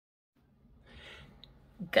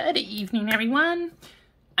Good evening, everyone.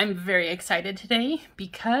 I'm very excited today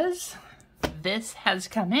because this has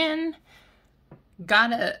come in.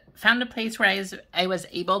 Found a place where I was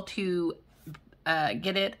able to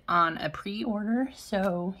get it on a pre-order.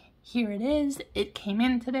 So here it is. It came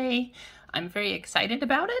in today. I'm very excited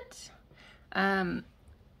about it.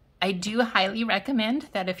 I do highly recommend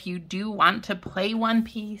that if you do want to play One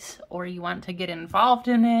Piece or you want to get involved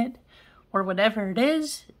in it or whatever it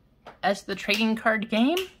is as the trading card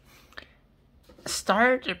game,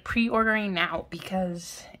 start pre-ordering now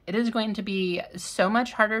because it is going to be so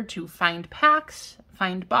much harder to find packs,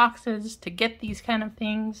 find boxes, to get these kind of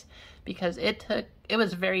things because it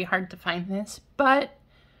was very hard to find this. But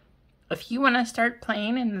if you want to start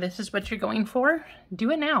playing and this is what you're going for,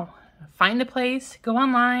 do it now. Find a place, go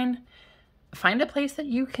online, find a place that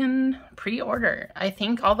you can pre-order. I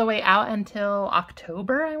think all the way out until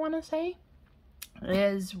October, I want to say,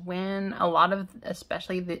 is when a lot of,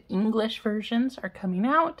 especially the English versions, are coming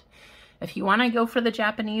out. If you want to go for the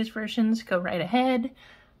Japanese versions, go right ahead.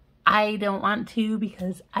 I don't want to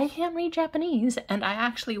because I can't read Japanese and I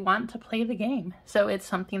actually want to play the game. So it's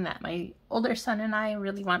something that my older son and I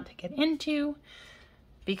really want to get into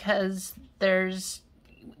because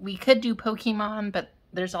we could do Pokemon, but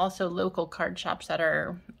there's also local card shops that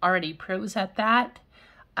are already pros at that.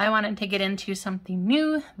 I wanted to get into something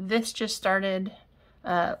new. This just started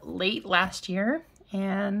late last year,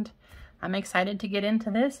 and I'm excited to get into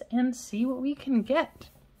this and see what we can get.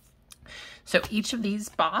 So each of these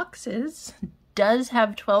boxes does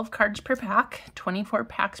have 12 cards per pack, 24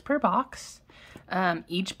 packs per box.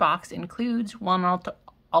 Each box includes one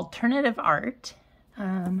alternative art,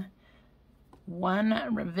 one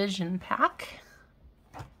revision pack.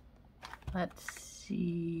 Let's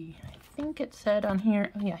see, I think it said on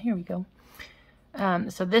here, oh yeah, here we go.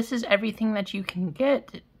 So this is everything that you can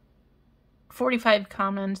get. 45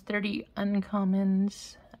 commons, 30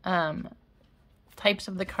 uncommons, types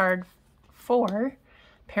of the card for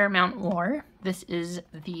Paramount War. This is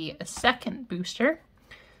the second booster.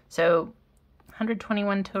 So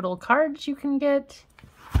 121 total cards you can get.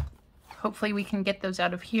 Hopefully we can get those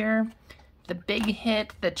out of here. The big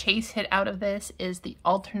hit, the chase hit out of this is the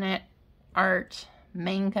alternate art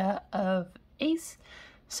manga of Ace.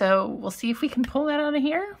 So we'll see if we can pull that out of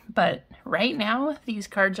here. But right now, these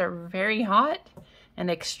cards are very hot and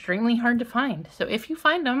extremely hard to find. So if you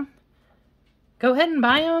find them, go ahead and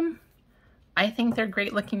buy them. I think they're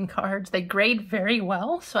great looking cards. They grade very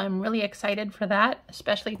well, so I'm really excited for that,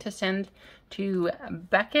 especially to send to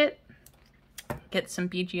Beckett. Get some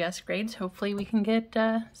BGS grades. Hopefully we can get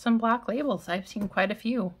some black labels. I've seen quite a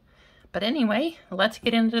few. But anyway, let's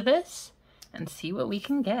get into this and see what we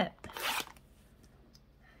can get.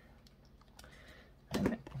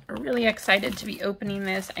 I'm really excited to be opening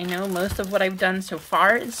this. I know most of what I've done so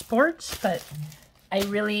far is sports, but I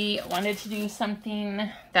really wanted to do something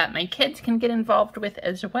that my kids can get involved with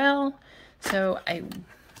as well. So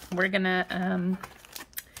we're gonna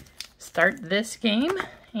start this game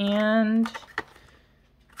and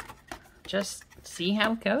just see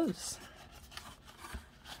how it goes.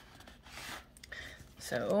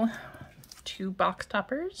 So 2 box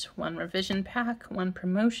toppers, 1 revision pack, 1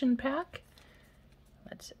 promotion pack.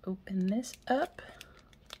 Let's open this up.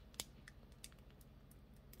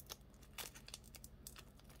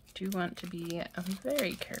 Do want to be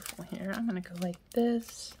very careful here. I'm gonna go like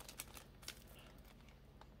this.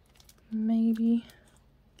 Maybe.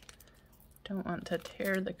 Don't want to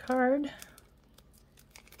tear the card.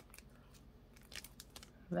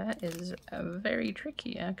 That is very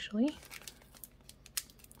tricky, actually.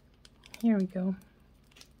 Here we go.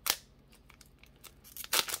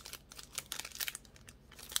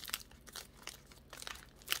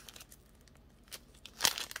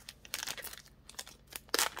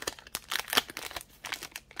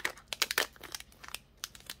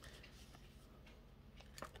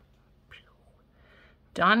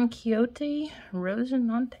 Don Quixote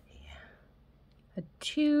Rosinante. A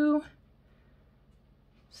 2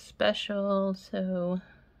 special, so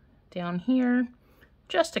down here,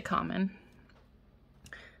 just a common.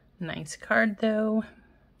 Nice card though.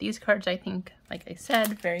 These cards, I think, like I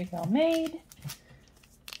said, very well made.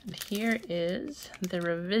 And here is the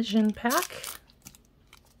revision pack.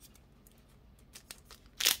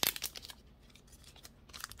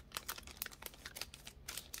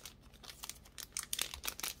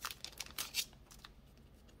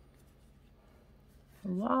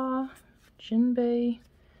 Law, Jinbei,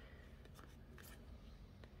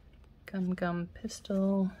 Gum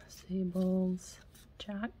Pistol, Sables,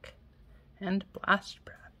 Jack, and Blast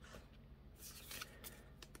Breath.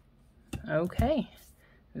 Okay,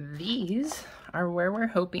 these are where we're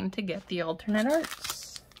hoping to get the alternate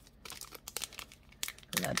arts.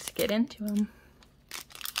 Let's get into them.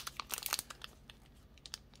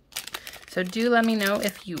 So do let me know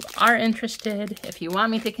if you are interested, if you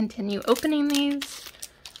want me to continue opening these.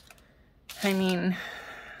 I mean,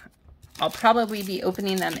 I'll probably be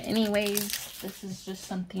opening them anyways. This is just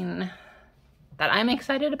something that I'm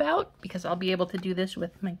excited about because I'll be able to do this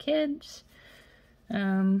with my kids.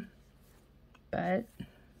 But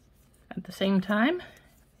at the same time,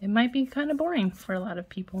 it might be kind of boring for a lot of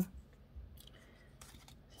people.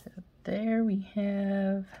 So there we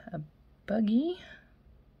have a buggy.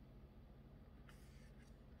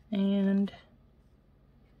 And,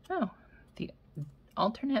 oh, the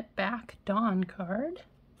alternate back Dawn card.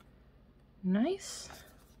 Nice.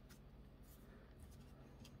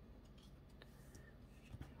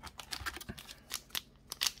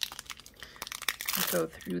 I'll go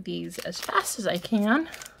through these as fast as I can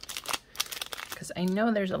because I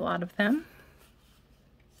know there's a lot of them.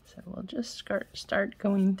 So we'll just start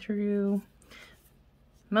going through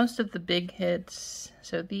most of the big hits.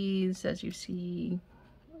 So these, as you see,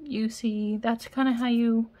 that's kind of how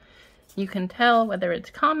you can tell whether it's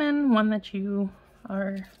common, one that you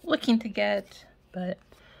are looking to get, but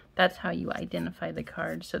that's how you identify the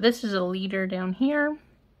card. So this is a leader down here.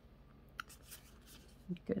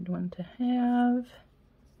 Good one to have.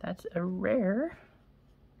 That's a rare.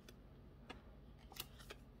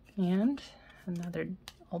 And another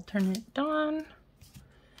alternate Dawn.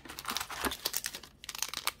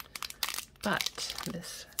 But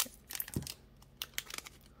this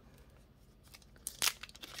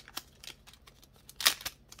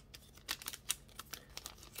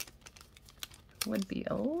would be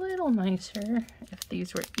a little nicer if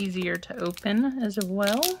these were easier to open as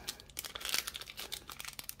well.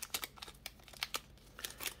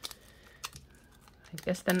 I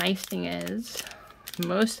guess the nice thing is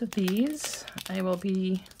most of these I will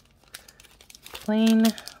be playing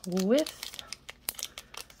with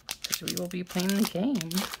because we will be playing the game.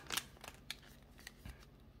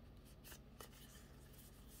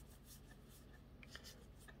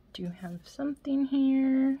 Do have something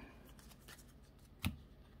here.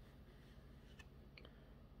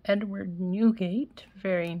 Edward Newgate,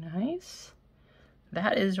 very nice.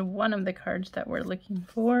 That is one of the cards that we're looking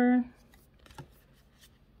for.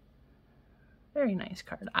 Very nice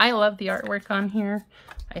card. I love the artwork on here.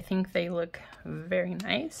 I think they look very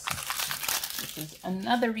nice. This is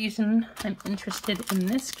another reason I'm interested in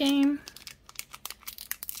this game.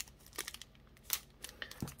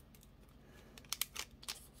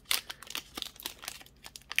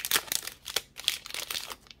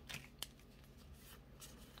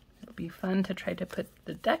 It'll be fun to try to put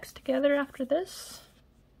the decks together after this.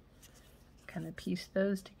 Kind of piece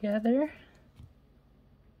those together.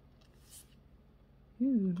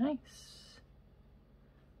 Ooh, nice.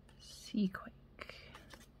 Seaquake.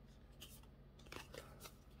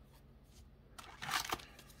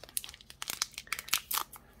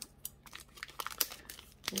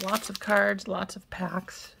 Lots of cards, lots of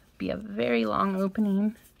packs. Be a very long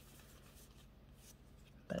opening.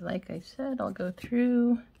 But like I said, I'll go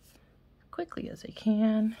through quickly as I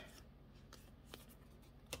can.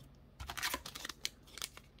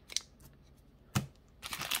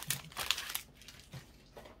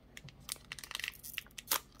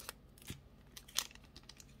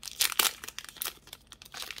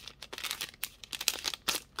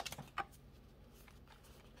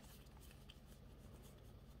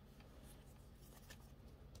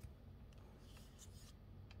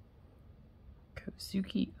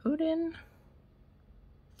 Kozuki Odin.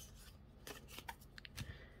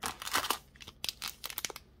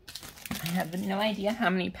 I have no idea how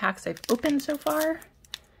many packs I've opened so far,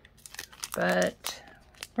 but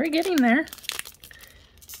we're getting there.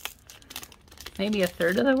 Maybe a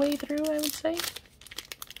third of the way through, I would say.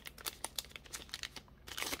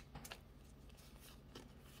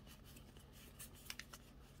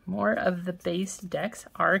 More of the base decks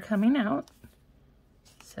are coming out.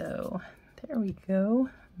 So there we go.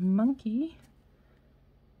 Monkey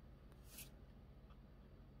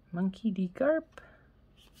D. Garp.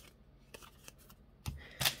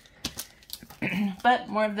 But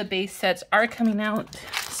more of the base sets are coming out.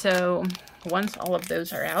 So once all of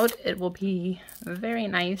those are out, it will be very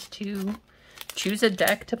nice to choose a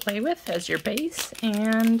deck to play with as your base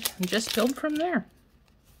and just build from there.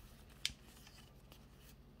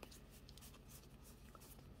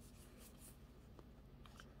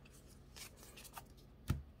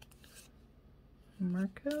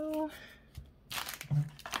 Marco.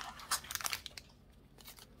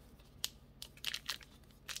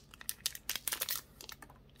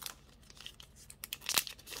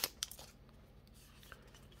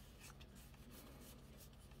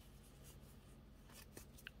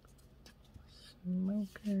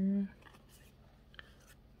 Smoker.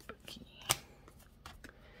 Bookie.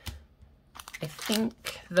 I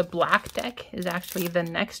think the black deck is actually the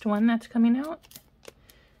next one that's coming out.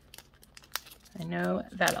 I know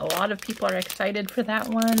that a lot of people are excited for that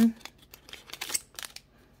one.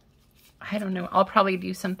 I don't know, I'll probably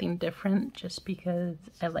do something different just because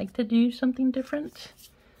I like to do something different.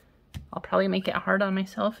 I'll probably make it hard on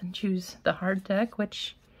myself and choose the hard deck,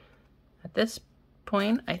 which at this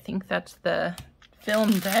point, I think that's the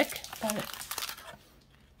film deck, but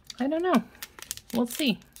I don't know. We'll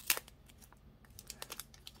see.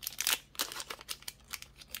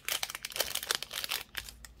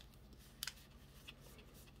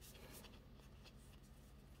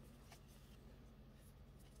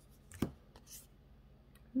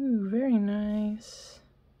 Ooh, very nice.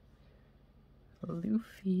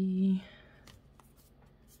 Luffy.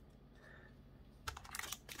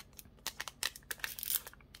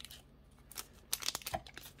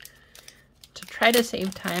 To try to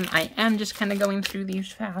save time, I am just kind of going through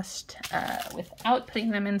these fast without putting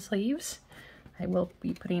them in sleeves. I will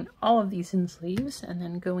be putting all of these in sleeves and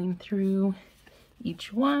then going through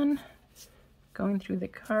each one, going through the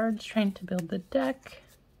cards, trying to build the deck.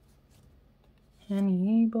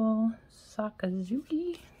 Hannibal,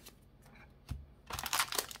 Sakazuki.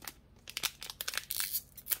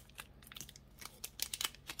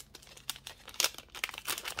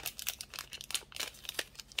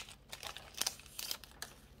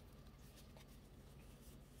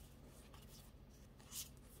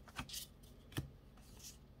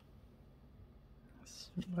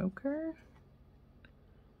 Smoker.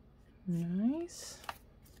 Nice.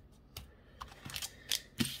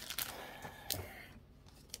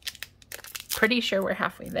 Pretty sure we're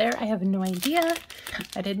halfway there. I have no idea.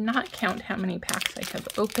 I did not count how many packs I have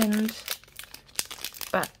opened,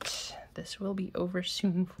 but this will be over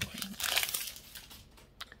soon for me.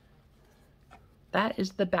 That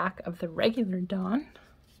is the back of the regular Dawn.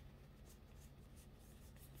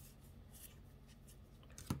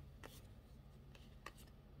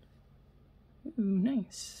 Ooh,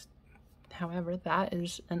 nice. However, that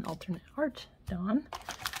is an alternate art Dawn.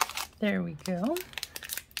 There we go.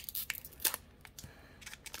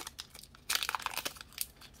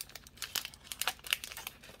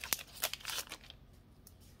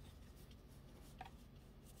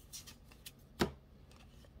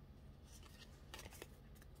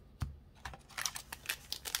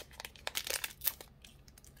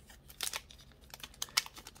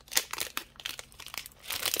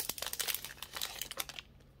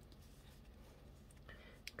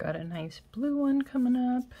 Got a nice blue one coming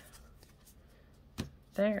up.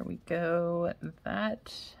 There we go.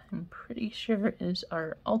 That, I'm pretty sure, is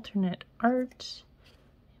our alternate art.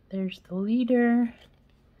 There's the leader.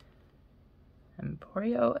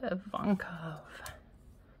 Emporio Ivankov.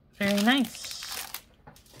 Very nice.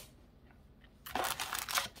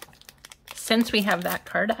 Since we have that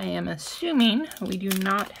card, I am assuming we do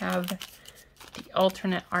not have the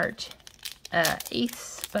alternate art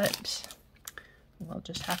ace, but we'll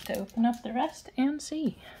just have to open up the rest and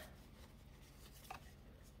see.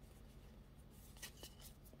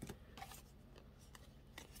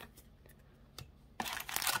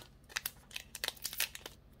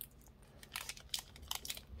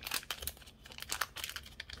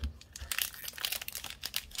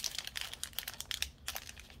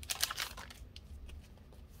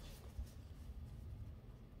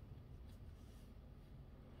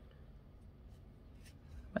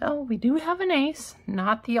 Well, we do have an ace,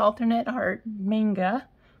 not the alternate art manga,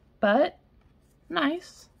 but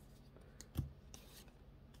nice.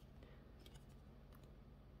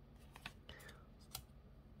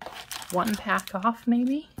 One pack off,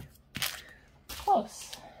 maybe? Close.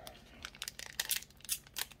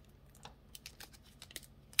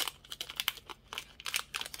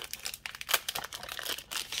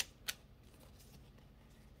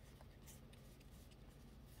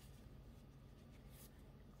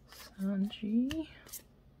 Sanji.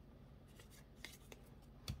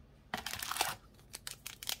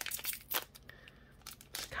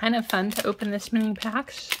 It's kind of fun to open this many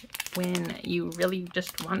packs when you really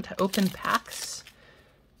just want to open packs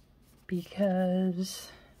because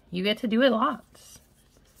you get to do it lots.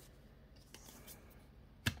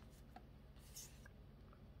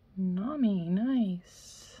 Nami, nice.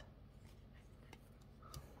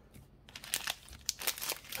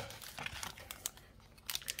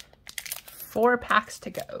 4 packs to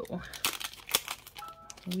go.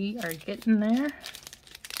 We are getting there.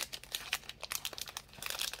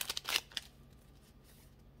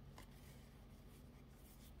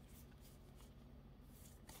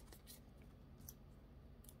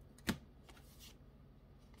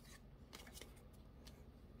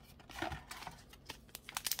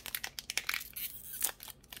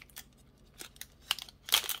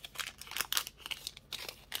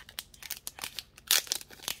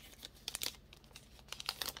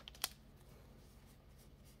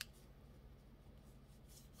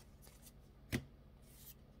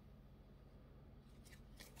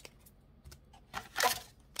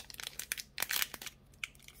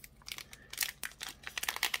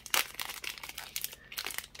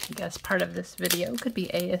 guess part of this video could be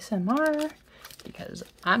ASMR, because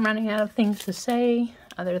I'm running out of things to say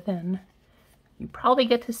other than you probably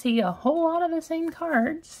get to see a whole lot of the same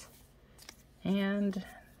cards and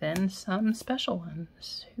then some special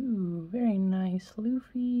ones. Ooh, very nice,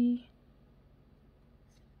 Luffy.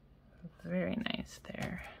 Very nice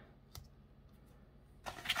there.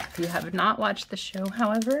 If you have not watched the show,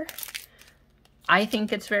 however, I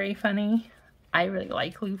think it's very funny. I really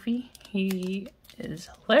like Luffy. He is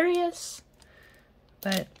hilarious,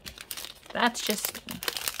 but that's just me.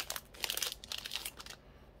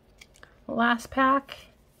 Last pack,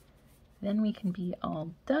 then we can be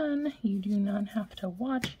all done. You do not have to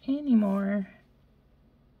watch anymore.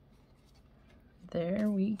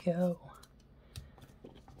 There we go.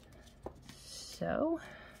 So,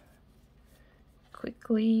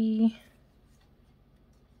 quickly,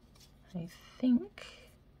 I think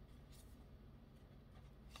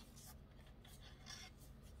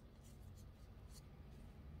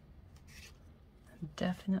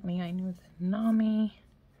definitely I knew the Nami.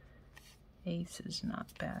 Ace is not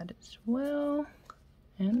bad as well.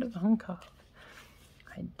 And Ivankov.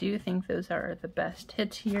 I do think those are the best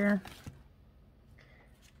hits here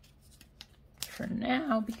for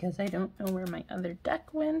now, because I don't know where my other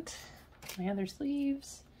deck went, my other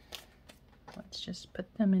sleeves. Let's just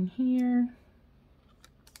put them in here.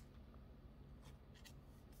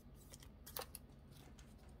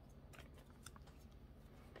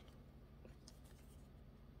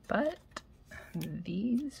 But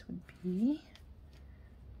these would be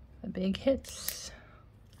the big hits.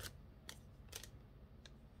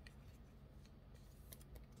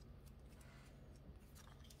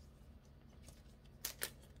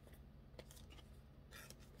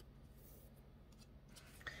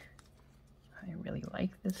 I really like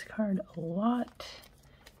this card a lot.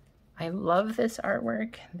 I love this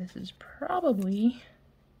artwork. This is probably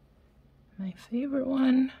my favorite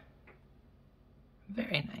one.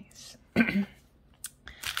 Very nice.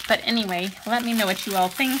 But anyway, let me know what you all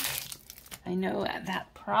think. I know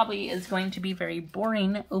that probably is going to be very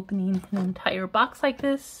boring, opening an entire box like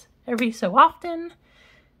this every so often.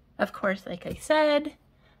 Of course, like I said,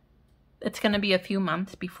 it's going to be a few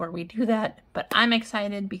months before we do that, but I'm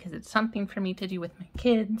excited because it's something for me to do with my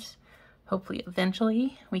kids. Hopefully,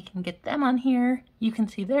 eventually, we can get them on here. You can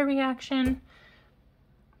see their reaction.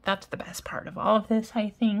 That's the best part of all of this, I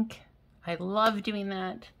think. I love doing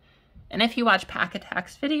that. And if you watch Pack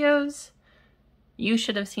Attack's videos, you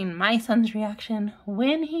should have seen my son's reaction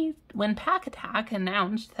when Pack Attack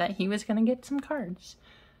announced that he was going to get some cards.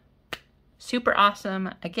 Super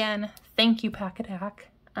awesome. Again, thank you, Pack Attack.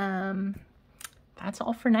 That's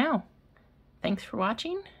all for now. Thanks for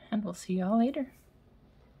watching, and we'll see y'all later.